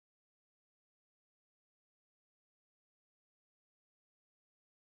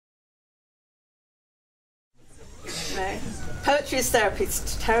Poetry is therapy.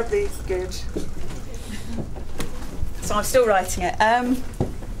 It's terribly good. So I'm still writing it.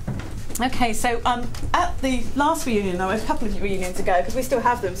 Okay, so at the last reunion, or a couple of reunions ago, because we still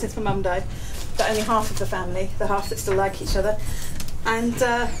have them since my mum died, but only half of the family, the half that still like each other. And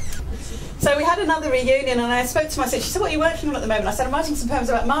so we had another reunion, and I spoke to my sister. She said, "What are you working on at the moment?" I said, "I'm writing some poems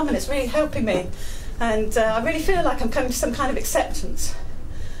about Mum, and it's really helping me. And I really feel like I'm coming to some kind of acceptance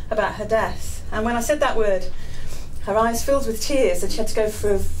about her death." And when I said that word, her eyes filled with tears, and she had to go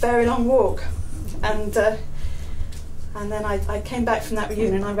for a very long walk. And then I came back from that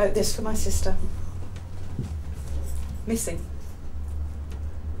reunion, and I wrote this for my sister. Missing.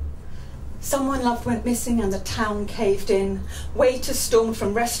 Someone loved went missing and the town caved in. Waiters stormed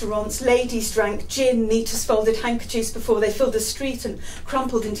from restaurants, ladies drank gin, neaters folded handkerchiefs before they filled the street and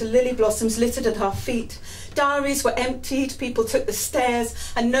crumpled into lily blossoms littered at our feet. Diaries were emptied, people took the stairs,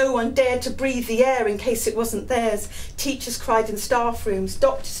 and no one dared to breathe the air in case it wasn't theirs. Teachers cried in staff rooms,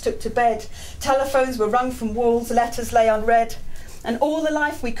 doctors took to bed, telephones were wrung from walls, letters lay unread. And all the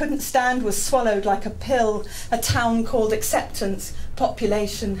life we couldn't stand was swallowed like a pill, a town called acceptance,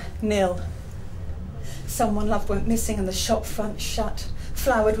 population nil. Someone loved went missing and the shop front shut,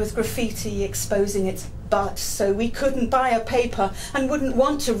 flowered with graffiti exposing its butt, so we couldn't buy a paper and wouldn't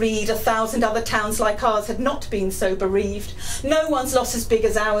want to read 1,000 other towns like ours had not been so bereaved. No one's loss as big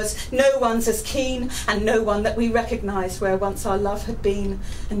as ours, no one's as keen, and no one that we recognised where once our love had been,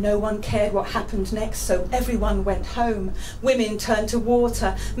 and no one cared what happened next, so everyone went home. Women turned to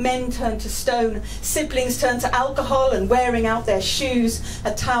water, men turned to stone, siblings turned to alcohol and wearing out their shoes,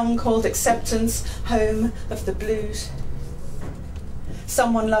 a town called acceptance, home of the blues.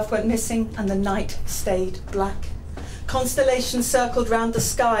 Someone loved went missing and the night stayed black. Constellations circled round the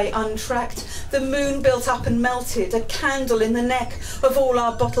sky untracked. The moon built up and melted, a candle in the neck of all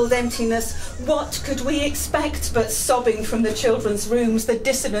our bottled emptiness. What could we expect but sobbing from the children's rooms, the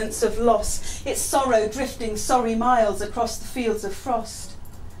dissonance of loss, its sorrow drifting sorry miles across the fields of frost.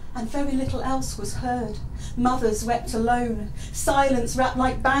 And very little else was heard. Mothers wept alone, silence wrapped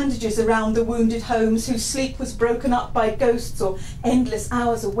like bandages around the wounded homes whose sleep was broken up by ghosts or endless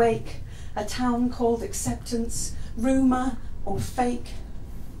hours awake. A town called acceptance, rumour or fake.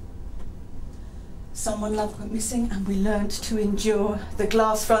 Someone loved went missing and we learnt to endure. The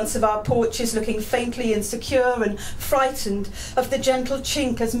glass fronts of our porches looking faintly insecure and frightened of the gentle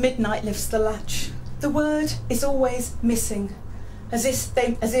chink as midnight lifts the latch. The word is always missing, as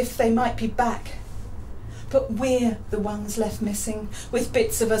if they might be back. But we're the ones left missing, with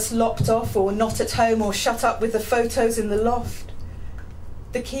bits of us locked off or not at home or shut up with the photos in the loft.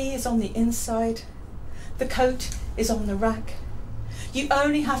 The key is on the inside. The coat is on the rack. You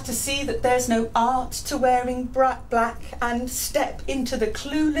only have to see that there's no art to wearing bright black and step into the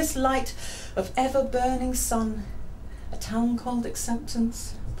clueless light of ever-burning sun. A town called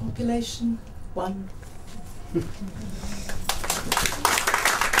acceptance, population 1.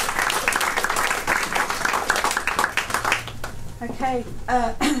 Okay,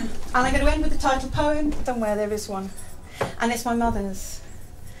 and I'm going to end with the title poem, Somewhere There Is One, and it's my mother's.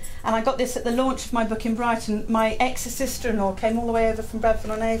 And I got this at the launch of my book in Brighton. My ex-sister-in-law came all the way over from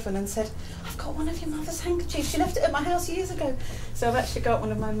Bradford-on-Avon and said, "I've got one of your mother's handkerchiefs. She left it at my house years ago." So I've actually got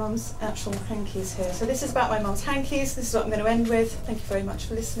one of my mum's actual hankies here. So this is about my mum's hankies. This is what I'm going to end with. Thank you very much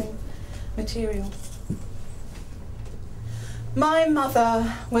for listening. Material. My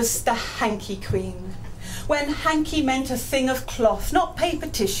mother was the hanky queen. When hanky meant a thing of cloth, not paper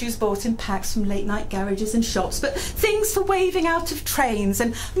tissues bought in packs from late-night garages and shops, but things for waving out of trains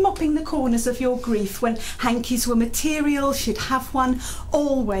and mopping the corners of your grief. When hankies were material, she'd have one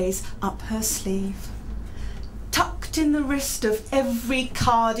always up her sleeve. Tucked in the wrist of every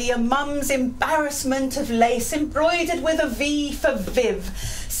cardie, a mum's embarrassment of lace, embroidered with a V for Viv,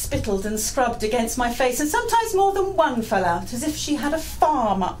 spittled and scrubbed against my face, and sometimes more than one fell out, as if she had a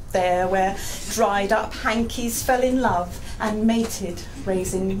farm up there where dried up hankies fell in love and mated,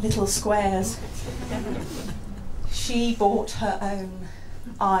 raising little squares. She bought her own.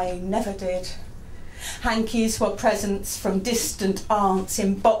 I never did. Hankies were presents from distant aunts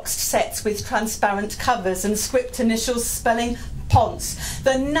in boxed sets with transparent covers and script initials spelling Ponce,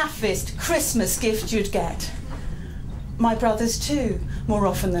 the naffest Christmas gift you'd get. My brothers too, more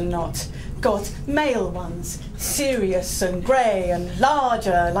often than not, got male ones, serious and grey and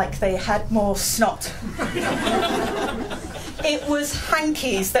larger, like they had more snot. It was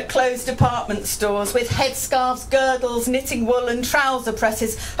hankies that closed department stores with headscarves, girdles, knitting wool and trouser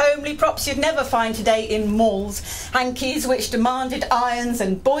presses, homely props you'd never find today in malls. Hankies which demanded irons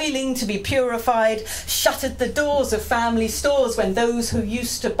and boiling to be purified, shuttered the doors of family stores when those who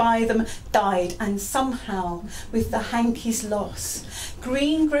used to buy them died. And somehow, with the hankies' loss,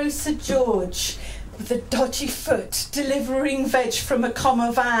 greengrocer George, with a dodgy foot, delivering veg from a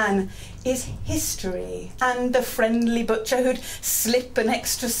comma van, is history. And the friendly butcher who'd slip an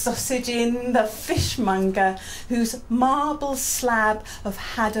extra sausage in, the fishmonger whose marble slab of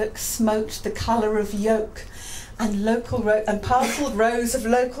haddock smoked the colour of yolk, and parcelled rows of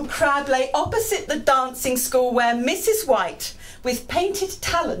local crab lay opposite the dancing school where Mrs. White, with painted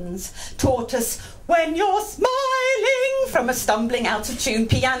talons, taught us, when you're smiling, from a stumbling out of tune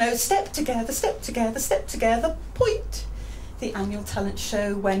piano, step together, step together, step together, point. The annual talent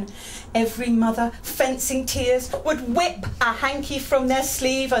show when every mother, fencing tears, would whip a hanky from their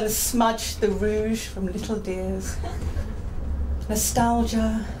sleeve and smudge the rouge from little dears.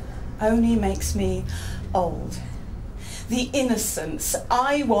 Nostalgia only makes me old. The innocence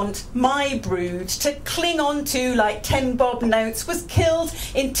I want my brood to cling on to like 10 bob notes was killed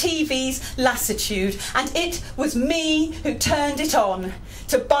in TV's lassitude, and it was me who turned it on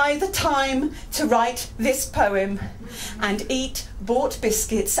to buy the time to write this poem and eat bought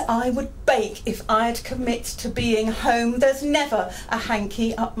biscuits I would bake if I'd commit to being home. There's never a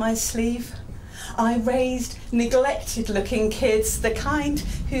hanky up my sleeve. I raised neglected-looking kids, the kind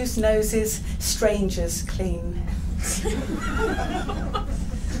whose noses strangers clean.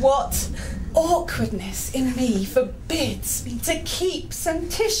 What awkwardness in me forbids me to keep some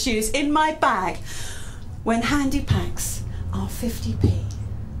tissues in my bag when handy packs are 50p.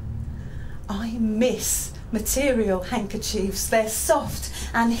 I miss material handkerchiefs, their soft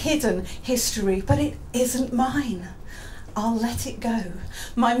and hidden history, but it isn't mine. I'll let it go.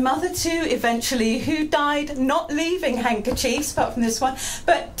 My mother too, eventually, who died not leaving handkerchiefs, apart from this one,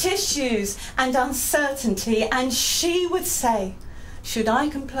 but tissues and uncertainty, and she would say, should I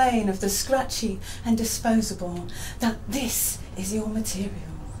complain of the scratchy and disposable, that this is your material,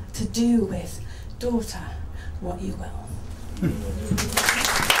 to do with, daughter, what you will.